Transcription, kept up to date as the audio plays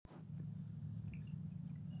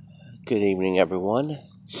Good evening, everyone.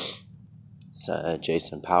 It's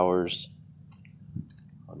Jason Powers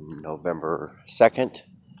on November 2nd.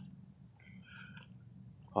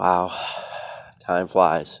 Wow, time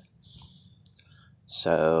flies.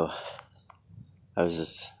 So, I was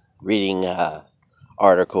just reading an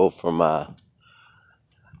article from my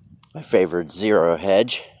favorite Zero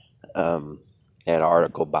Hedge. An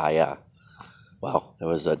article by, it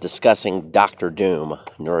was discussing Dr. Doom,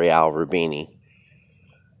 Nouriel Rubini,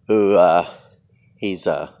 who he's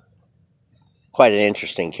quite an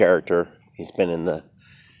interesting character.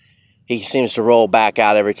 He seems to roll back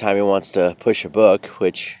out every time he wants to push a book,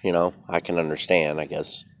 which, I can understand, I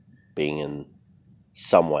guess, being in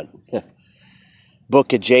somewhat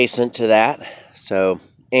book adjacent to that. So,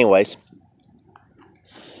 anyways,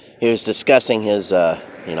 he was discussing his, him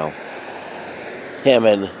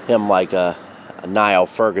like a Niall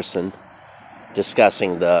Ferguson,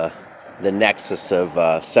 discussing the nexus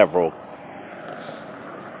of several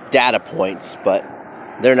data points, but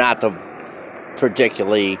they're not the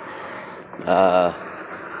particularly the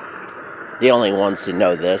only ones to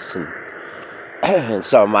know this. And in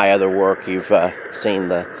some of my other work, you've seen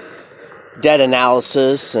the debt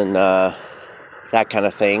analysis and that kind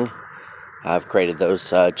of thing. I've created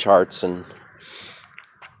those charts and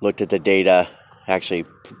looked at the data, actually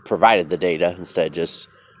provided the data instead of just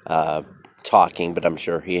talking, but I'm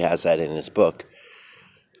sure he has that in his book.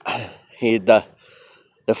 The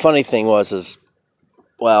funny thing was,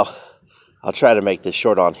 I'll try to make this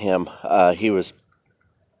short on him. He was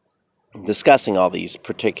discussing all these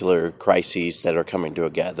particular crises that are coming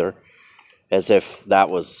together as if that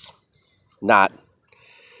was not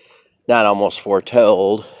almost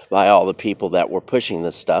foretold by all the people that were pushing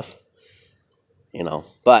this stuff,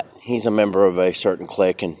 but he's a member of a certain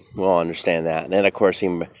clique and we'll understand that. And then of course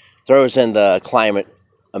he throws in the climate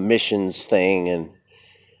emissions thing, and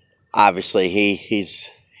obviously he's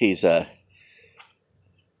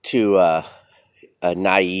too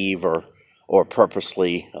naive or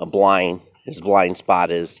purposely blind. His blind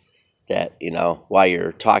spot is that, while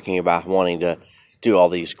you're talking about wanting to do all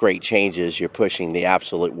these great changes, you're pushing the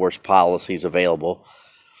absolute worst policies available,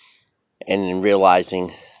 and in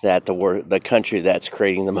realizing that the country that's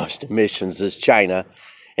creating the most emissions is China,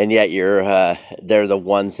 and yet they're the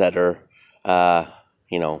ones that are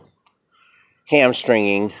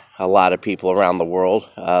hamstringing a lot of people around the world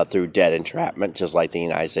through debt entrapment, just like the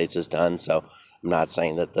United States has done. So I'm not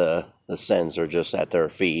saying that the sins are just at their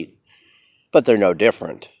feet, but they're no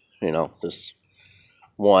different. This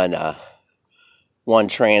one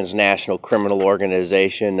transnational criminal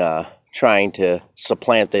organization trying to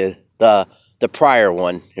supplant the prior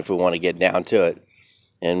one, if we want to get down to it.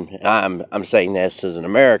 And I'm saying this as an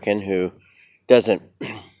American who doesn't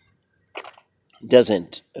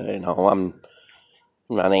I'm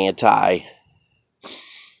not anti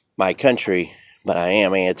my country, but I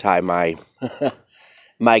am anti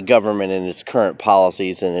my government and its current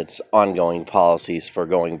policies and its ongoing policies for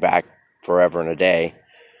going back forever and a day.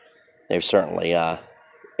 They've certainly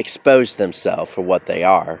exposed themselves for what they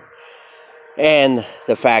are. And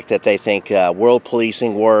the fact that they think world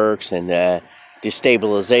policing works and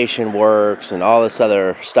destabilization works and all this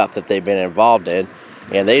other stuff that they've been involved in,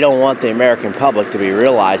 and they don't want the American public to be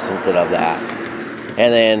realizing of that.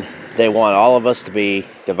 And then they want all of us to be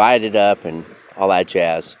divided up and all that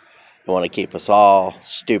jazz. They want to keep us all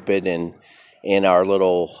stupid and in our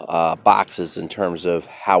little boxes in terms of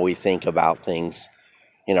how we think about things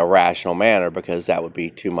in a rational manner, because that would be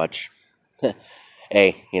too much.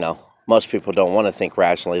 Most people don't want to think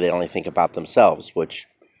rationally. They only think about themselves, which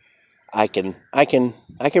I can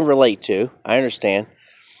relate to. I understand.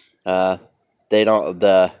 I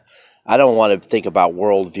don't want to think about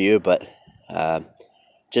worldview, but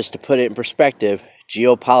just to put it in perspective,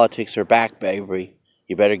 geopolitics are back, baby.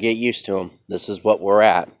 You better get used to them. This is what we're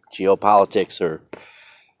at. Geopolitics are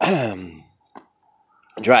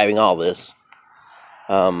driving all this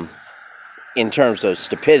in terms of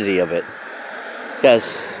stupidity of it.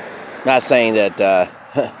 Because I'm not saying that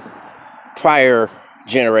prior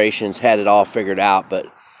generations had it all figured out, but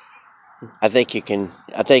I think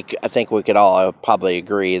we could all probably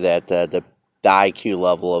agree that the IQ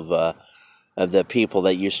level of the people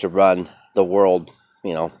that used to run the world,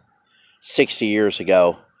 60 years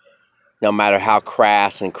ago, no matter how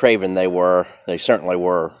crass and craven they certainly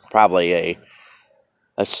were probably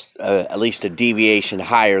at least a deviation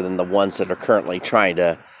higher than the ones that are currently trying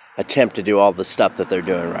to attempt to do all the stuff that they're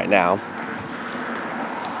doing right now.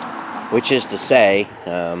 Which is to say,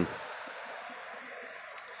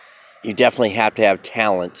 you definitely have to have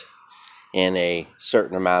talent and a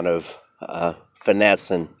certain amount of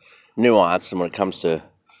finesse and nuance when it comes to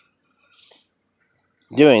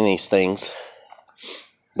doing these things.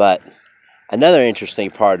 But another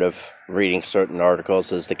interesting part of reading certain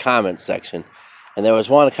articles is the comment section. And there was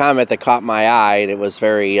one comment that caught my eye, and it was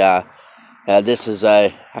very, I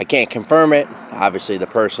can't confirm it. Obviously, the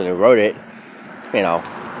person who wrote it,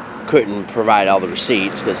 couldn't provide all the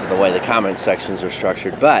receipts because of the way the comment sections are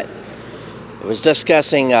structured. But it was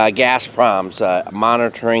discussing Gazprom's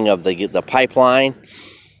monitoring of the pipeline,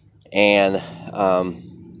 and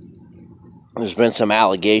there's been some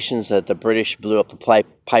allegations that the British blew up the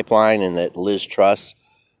pipeline, and that Liz Truss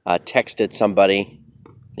texted somebody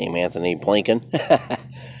named Anthony Blinken,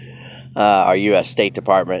 our U.S. State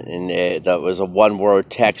Department, and that was a one-word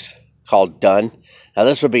text called "done." Now,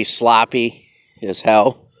 this would be sloppy as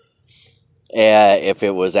hell if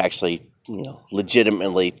it was actually,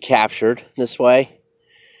 legitimately captured this way.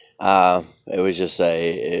 It was just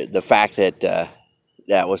the fact that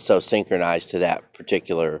that was so synchronized to that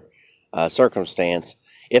particular circumstance.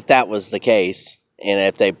 If that was the case, and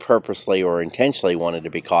if they purposely or intentionally wanted to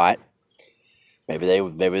be caught,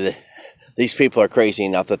 these people are crazy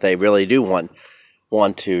enough that they really do want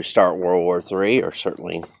to start World War III, or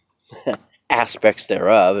certainly aspects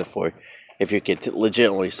thereof. If you could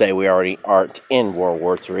legitimately say we already aren't in World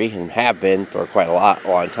War III and have been for quite a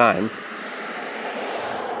long time.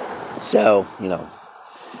 So,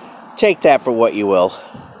 take that for what you will.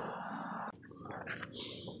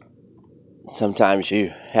 Sometimes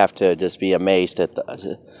you have to just be amazed at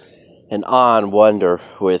and awe and wonder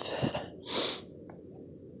with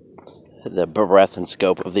the breadth and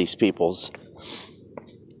scope of these people's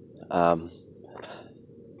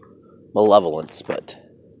malevolence. But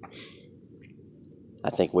I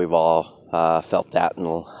think we've all felt that in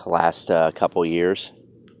the last couple years.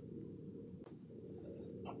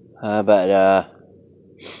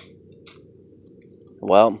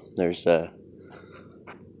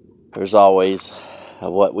 There's always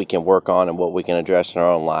what we can work on and what we can address in our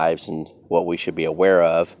own lives, and what we should be aware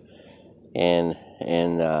of, and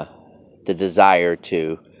the desire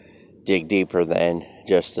to dig deeper than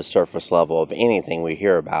just the surface level of anything we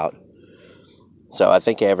hear about. So I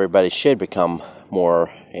think everybody should become more,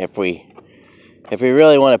 if we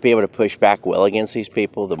really want to be able to push back well against these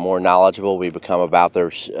people, the more knowledgeable we become about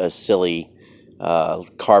their silly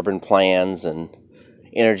carbon plans and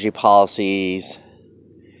energy policies.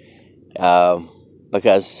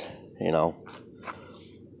 Because,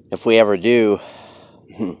 if we ever do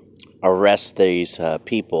arrest these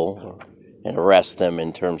people, and arrest them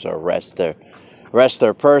in terms of arrest their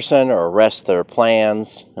person or arrest their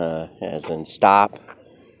plans, as in stop,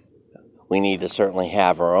 we need to certainly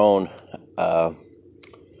have our own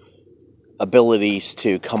abilities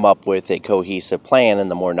to come up with a cohesive plan. And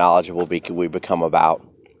the more knowledgeable we become about,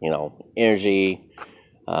 energy,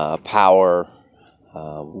 power,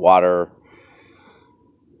 water,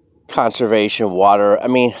 conservation, water. I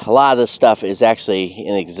mean, a lot of this stuff is actually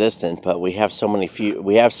inexistent, but we have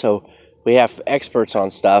we have experts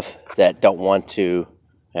on stuff that don't want to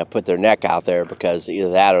put their neck out there, because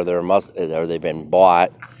either that or they've been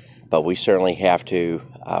bought. But we certainly have to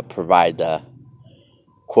provide the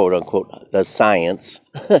quote unquote the science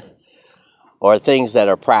or things that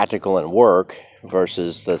are practical and work,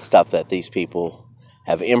 versus the stuff that these people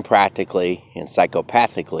have impractically and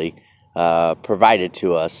psychopathically provided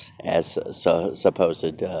to us as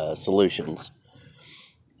supposed solutions.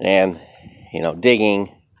 And digging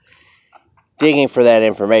for that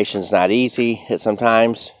information is not easy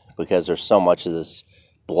sometimes, because there's so much of this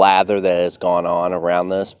blather that has gone on around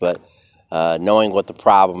this. But knowing what the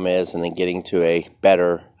problem is, and then getting to a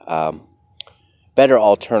better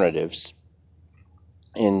alternatives,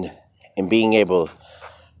 and being able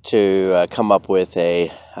to come up with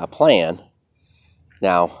a plan.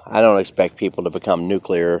 Now, I don't expect people to become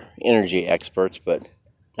nuclear energy experts, but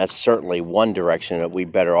that's certainly one direction that we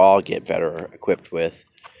better all get better equipped with,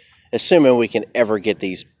 assuming we can ever get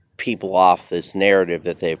these people off this narrative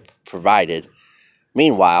that they've provided.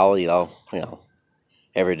 Meanwhile,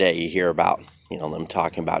 every day you hear about, them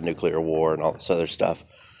talking about nuclear war and all this other stuff,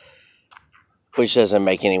 which doesn't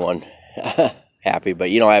make anyone happy, but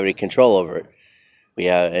you don't have any control over it.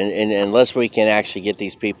 And unless we can actually get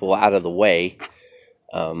these people out of the way,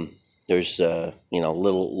 there's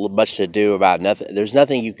much to do about nothing. There's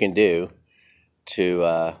nothing you can do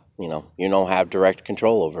to you don't have direct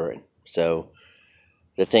control over it. So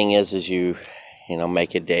the thing is you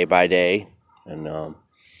make it day by day, and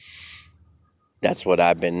that's what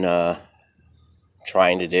I've been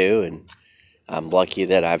trying to do. And I'm lucky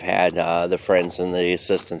that I've had the friends and the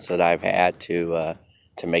assistants that I've had to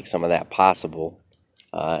make some of that possible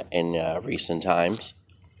in recent times.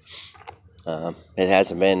 It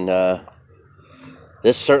hasn't been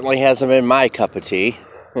this certainly hasn't been my cup of tea.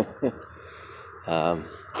 I've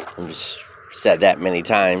just said that many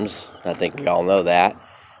times. I think we all know that.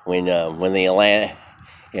 When the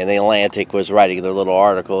Atlantic was writing their little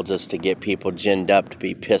article just to get people ginned up to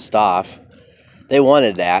be pissed off, they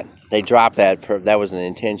wanted that. They dropped that. That was an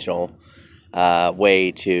intentional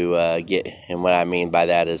way to get. And what I mean by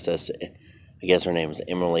that is this. I guess her name is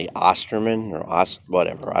Emily Osterman or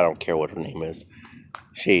whatever. I don't care what her name is.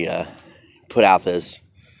 She put out this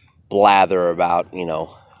blather about, maybe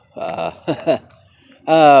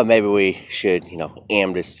we should,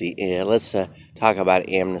 amnesty. Yeah, let's talk about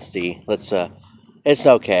amnesty. It's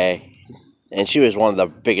okay. And she was one of the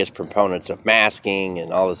biggest proponents of masking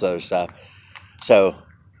and all this other stuff. So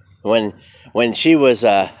when she was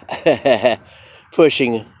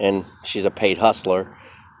pushing, and she's a paid hustler,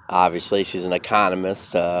 obviously she's an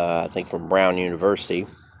economist, I think from Brown University,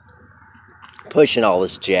 pushing all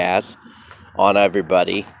this jazz on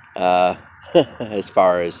everybody as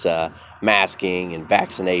far as masking and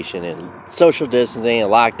vaccination and social distancing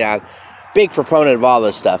and lockdown. Big proponent of all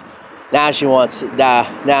this stuff. Now she wants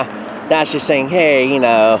now she's saying, hey,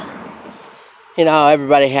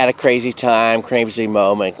 everybody had a crazy time, crazy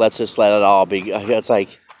moment. Let's just let it all be. It's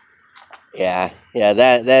like, yeah,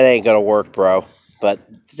 that ain't gonna work, bro. But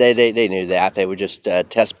they knew that. They were just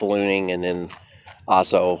test ballooning, and then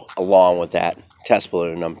also along with that test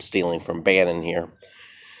balloon, I'm stealing from Bannon here.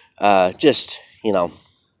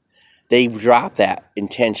 They dropped that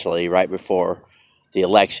intentionally right before the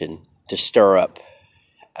election to stir up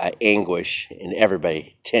anguish in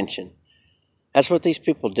everybody, tension. That's what these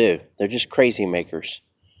people do. They're just crazy makers,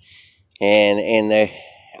 and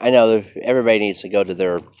I know everybody needs to go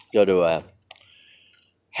to a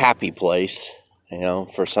happy place.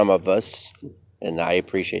 For some of us, and I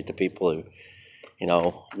appreciate the people who,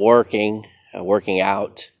 working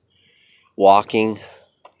out, walking,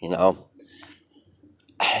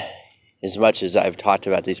 as much as I've talked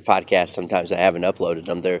about these podcasts, sometimes I haven't uploaded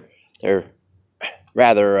them. They're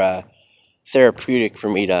rather therapeutic for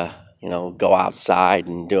me to, go outside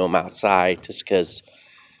and do them outside, just because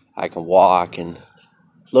I can walk and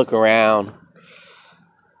look around.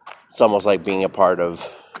 It's almost like being a part of,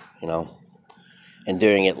 and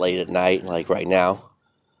doing it late at night. Like right now,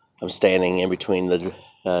 I'm standing in between the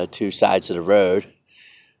two sides of the road.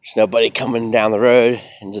 There's nobody coming down the road,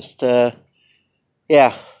 and just,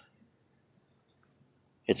 yeah.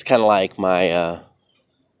 It's kind of like my,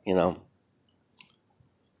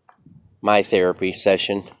 my therapy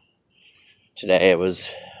session. Today it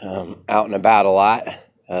was out and about a lot.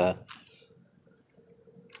 I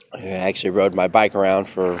actually rode my bike around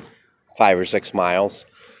for 5 or 6 miles.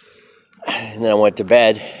 And then I went to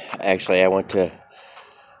bed. Actually, I went to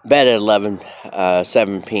bed at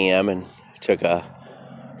 7 p.m. and took a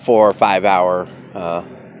 4 or 5 hour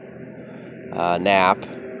nap.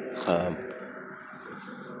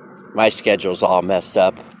 My schedule's all messed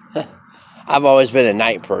up. I've always been a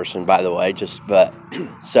night person, by the way.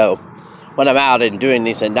 So when I'm out and doing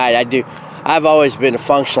these at night, I've always been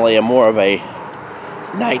functionally more of a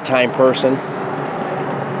nighttime person.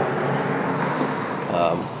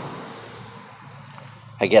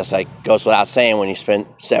 I guess that goes without saying when you spend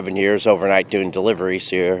 7 years overnight doing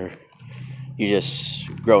deliveries. You just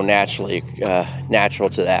grow natural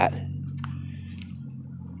to that.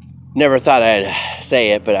 Never thought I'd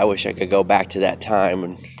say it, but I wish I could go back to that time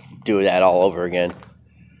and do that all over again.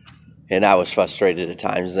 And I was frustrated at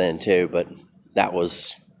times then too, but that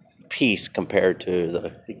was peace compared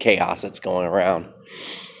to the chaos that's going around.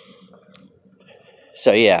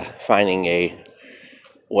 So yeah, finding a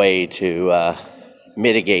way to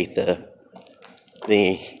mitigate the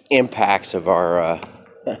impacts of our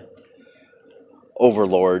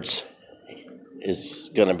overlords is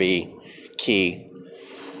going to be key.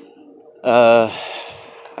 I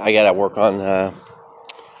got to work on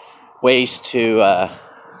ways to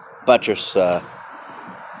buttress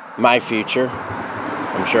my future.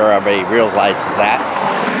 I'm sure everybody realizes that.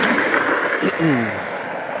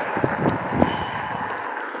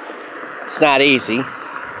 It's not easy.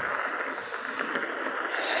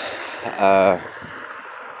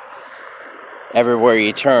 Everywhere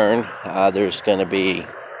you turn, there's going to be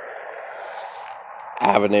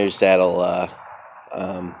avenues that'll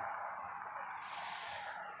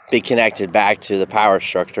be connected back to the power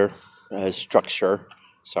structure.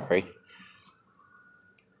 Sorry.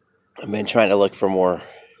 I've been trying to look for more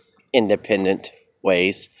independent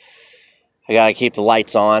ways. I gotta keep the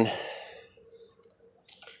lights on,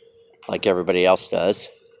 like everybody else does.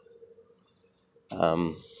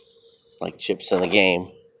 Like chips in the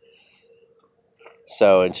game.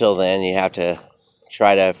 So until then, you have to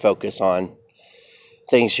try to focus on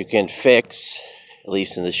things you can fix, at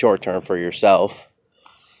least in the short term for yourself.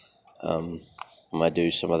 I'm going to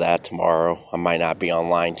do some of that tomorrow. I might not be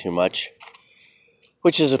online too much,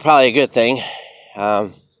 which is probably a good thing.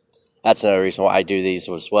 That's another reason why I do these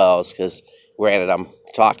as well, is because, granted, I'm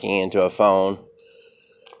talking into a phone.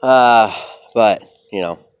 But,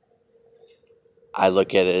 I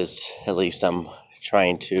look at it as at least I'm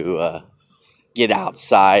trying to get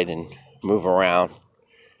outside and move around.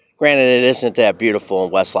 Granted, it isn't that beautiful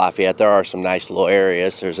in West Lafayette. There are some nice little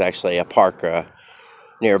areas. There's actually a park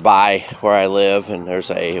nearby where I live, and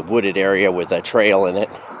there's a wooded area with a trail in it.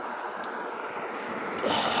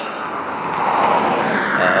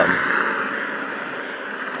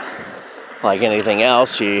 Like anything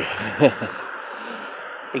else, you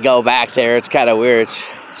go back there. It's kind of weird.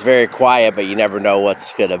 It's very quiet, but you never know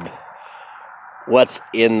what's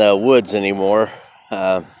in the woods anymore.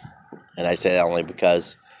 And I say that only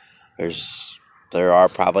because there are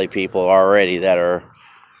probably people already that are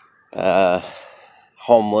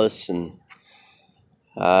homeless and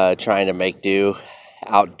trying to make do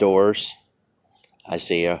outdoors. I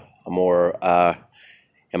see a more,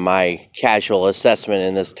 in my casual assessment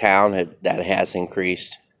in this town, that has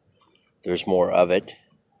increased. There's more of it.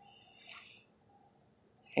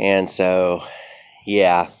 And so,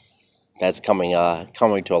 yeah, that's coming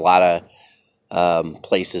to a lot of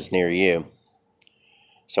places near you.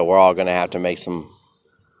 So we're all going to have to make some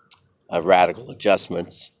radical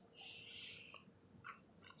adjustments,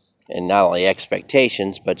 and not only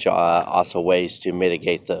expectations, but also ways to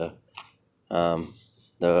mitigate the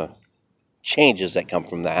changes that come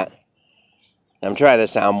from that. I'm trying to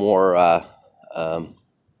sound more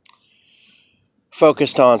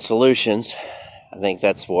focused on solutions. I think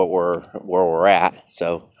that's where we're at.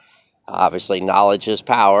 So obviously, knowledge is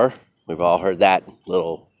power. We've all heard that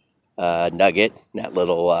little nugget, that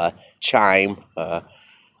little chime. A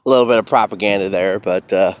little bit of propaganda there, but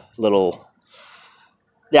the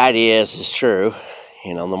idea is true.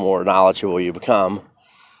 The more knowledgeable you become,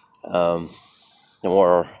 the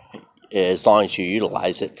more, as long as you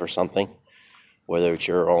utilize it for something, whether it's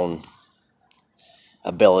your own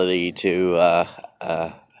ability to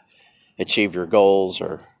achieve your goals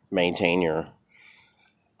or maintain your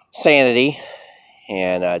sanity,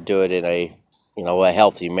 and do it in a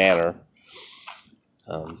healthy manner.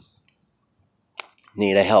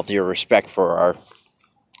 Need a healthier respect for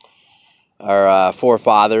our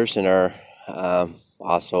forefathers, and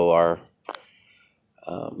also our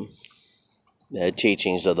the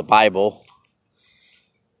teachings of the Bible,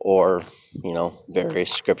 or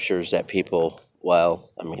various scriptures that people,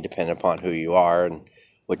 depending upon who you are and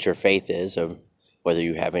what your faith is, or whether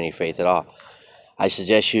you have any faith at all. I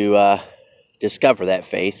suggest you discover that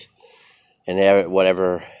faith in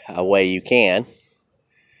whatever way you can,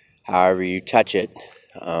 however you touch it,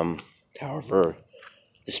 however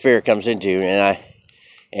the Spirit comes into you,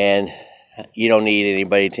 and you don't need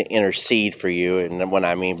anybody to intercede for you. And what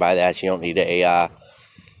I mean by that, you don't need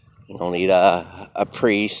a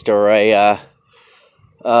priest or a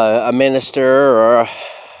minister or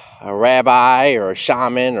a rabbi or a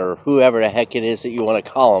shaman or whoever the heck it is that you want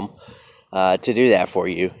to call them to do that for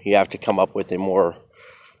you. You have to come up with a more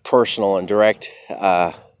personal and direct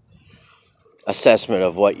assessment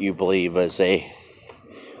of what you believe is a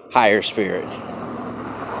higher spirit.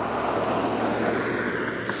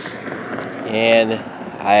 And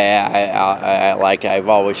I like I've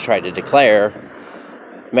always tried to declare,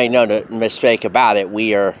 make no mistake about it,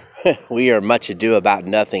 we are much ado about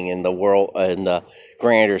nothing in the world, in the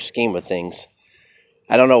grander scheme of things.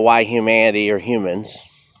 I don't know why humanity or humans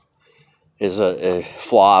is a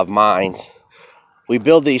flaw of minds. We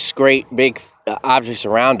build these great big objects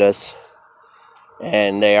around us,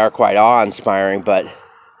 and they are quite awe-inspiring, but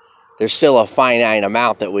there's still a finite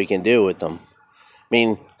amount that we can do with them. I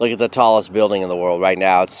mean, look at the tallest building in the world right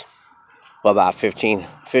now. It's about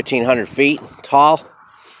 1,500 feet tall.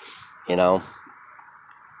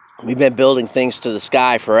 We've been building things to the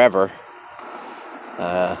sky forever.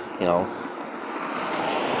 How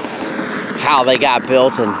they got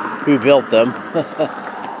built and who built them.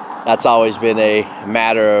 That's always been a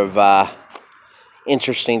matter of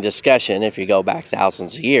interesting discussion if you go back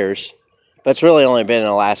thousands of years. But it's really only been in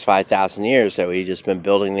the last 5,000 years that we've just been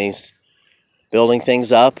building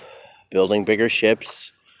things up, building bigger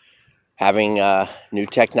ships, having new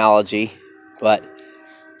technology. But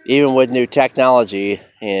even with new technology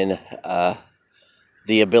and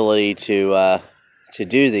the ability to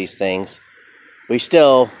do these things, there's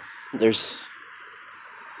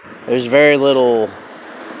very little.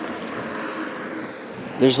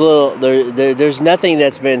 There's nothing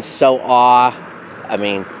that's been so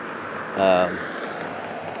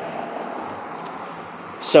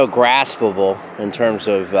so graspable in terms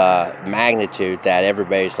of magnitude that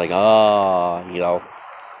everybody's like, oh,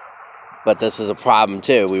 But this is a problem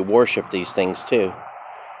too. We worship these things too.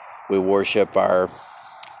 We worship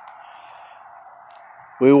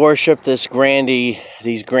these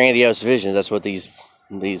grandiose visions. That's what these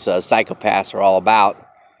psychopaths are all about.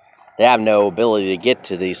 They have no ability to get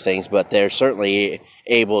to these things, but they're certainly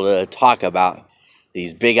able to talk about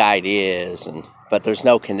these big ideas, but there's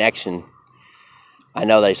no connection. I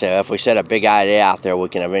know they say if we set a big idea out there, we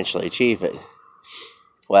can eventually achieve it.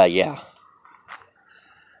 Well, yeah,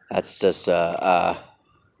 that's just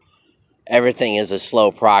everything is a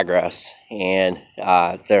slow progress, and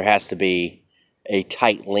there has to be a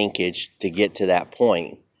tight linkage to get to that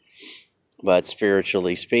point. But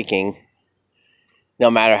spiritually speaking, no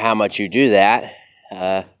matter how much you do that,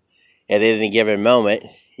 at any given moment,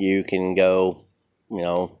 you can go,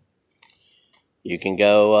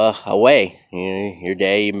 away. Your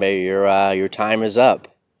day, your time is up.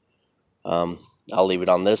 I'll leave it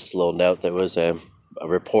on this little note. There was a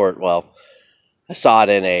report. Well, I saw it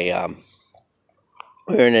in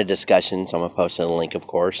we were in a discussion, so I'm gonna post a link, of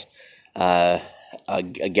course. A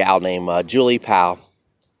gal named Julie Powell,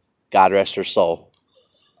 God rest her soul.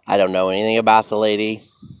 I don't know anything about the lady.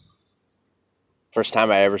 First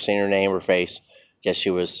time I ever seen her name or face. Guess she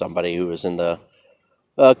was somebody who was in the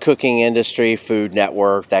cooking industry, Food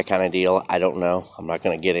Network, that kind of deal. I don't know. I'm not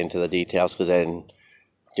going to get into the details because I didn't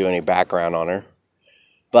do any background on her.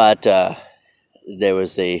 But there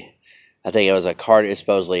was I think it was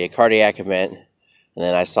supposedly a cardiac event. And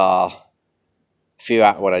then I saw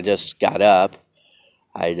when I just got up,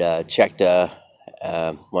 I checked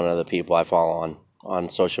one of the people I follow on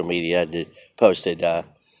social media posted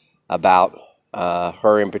about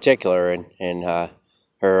her in particular and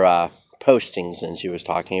her postings, and she was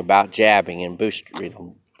talking about jabbing and booster,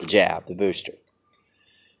 the booster.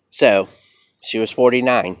 So she was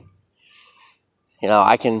 49.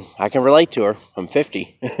 I can relate to her. I'm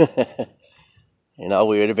 50. We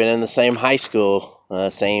would have been in the same high school,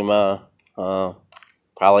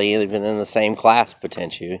 probably even in the same class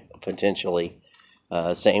potentially,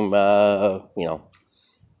 same of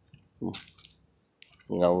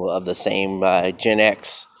the same Gen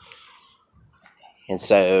X. And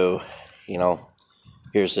so,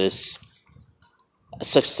 here's this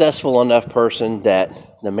successful enough person that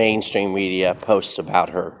the mainstream media posts about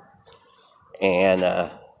her. And,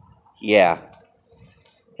 and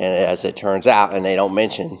as it turns out, and they don't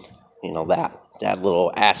mention, that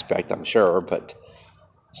little aspect, I'm sure, but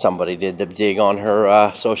somebody did the dig on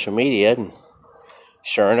her social media, and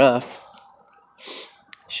sure enough,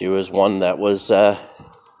 she was one that was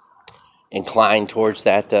inclined towards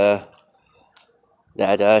that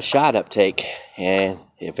shot uptake. And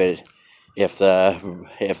if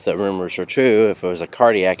the rumors are true, if it was a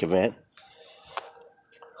cardiac event,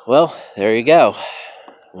 well, there you go.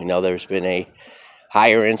 We know there's been a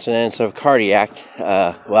higher incidence of cardiac.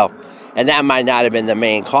 And that might not have been the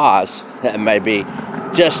main cause. That might be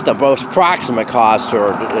just the most proximate cause to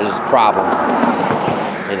his problem.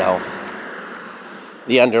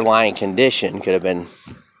 The underlying condition could have been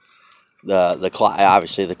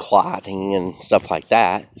obviously the clotting and stuff like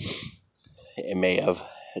that. It may have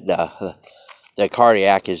the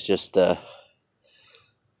cardiac is just the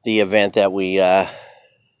event that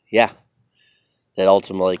that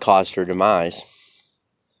ultimately caused her demise.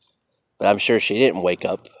 But I'm sure she didn't wake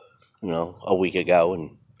up, a week ago,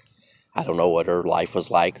 and I don't know what her life was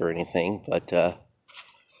like or anything, but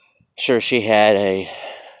sure she had a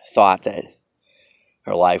thought that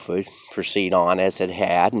her life would proceed on as it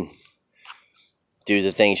had and do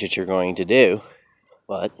the things that you're going to do.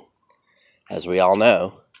 But as we all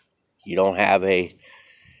know, you don't have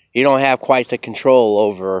quite the control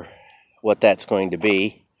over what that's going to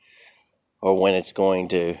be or when it's going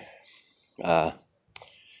to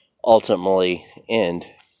ultimately end.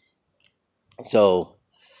 So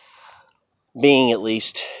being at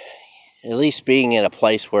least being in a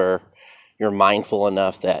place where you're mindful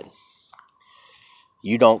enough that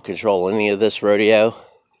you don't control any of this rodeo,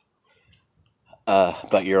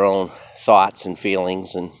 but your own thoughts and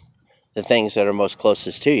feelings and the things that are most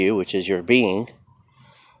closest to you, which is your being.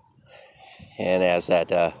 And as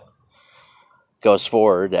that goes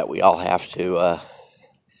forward, that we all have to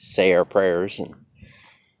say our prayers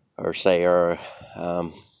or say our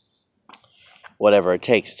whatever it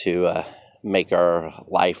takes to make our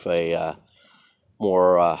life a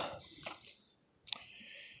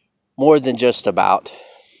more than just about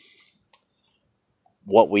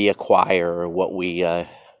what we acquire or what we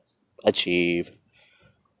achieve,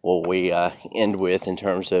 what we end with in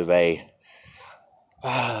terms of a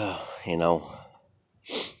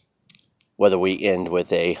whether we end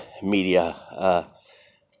with a media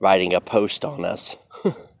writing a post on us.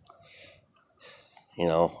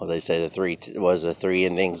 They say the three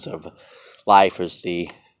endings of life is the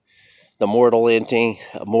mortal ending,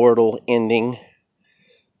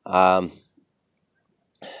 the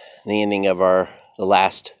ending of the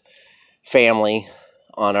last family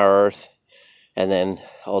on our earth, and then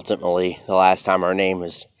ultimately the last time our name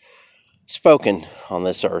is spoken on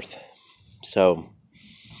this earth. So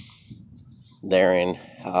therein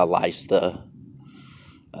lies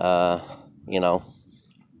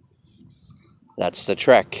that's the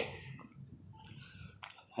trek.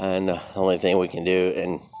 And the only thing we can do,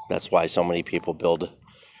 and that's why so many people build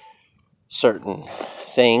certain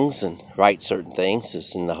things and write certain things,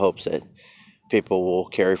 is in the hopes that people will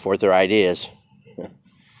carry forth their ideas.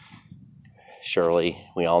 Surely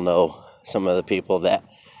we all know some of the people that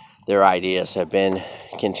their ideas have been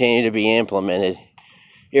continue to be implemented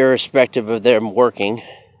irrespective of them working.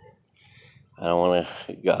 I don't want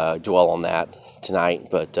to dwell on that tonight,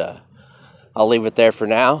 but I'll leave it there for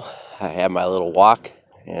now. I have my little walk,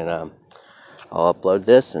 and I'll upload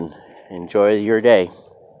this and enjoy your day.